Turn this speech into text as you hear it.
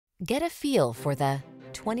Get a feel for the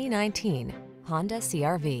 2019 Honda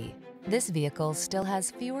CR-V. This vehicle still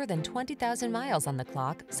has fewer than 20,000 miles on the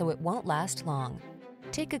clock, so it won't last long.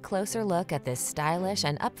 Take a closer look at this stylish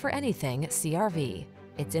and up-for-anything CR-V.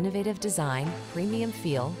 Its innovative design, premium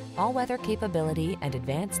feel, all-weather capability, and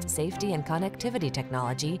advanced safety and connectivity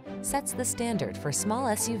technology sets the standard for small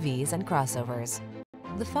SUVs and crossovers.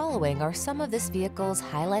 The following are some of this vehicle's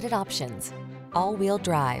highlighted options: all-wheel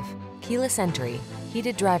drive, keyless entry,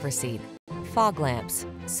 heated driver's seat, fog lamps,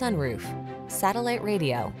 sunroof, satellite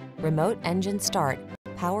radio, remote engine start,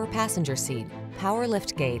 power passenger seat, power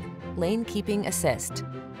liftgate, lane keeping assist.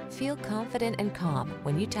 Feel confident and calm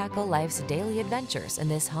when you tackle life's daily adventures in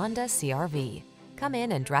this Honda CR-V. Come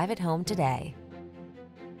in and drive it home today.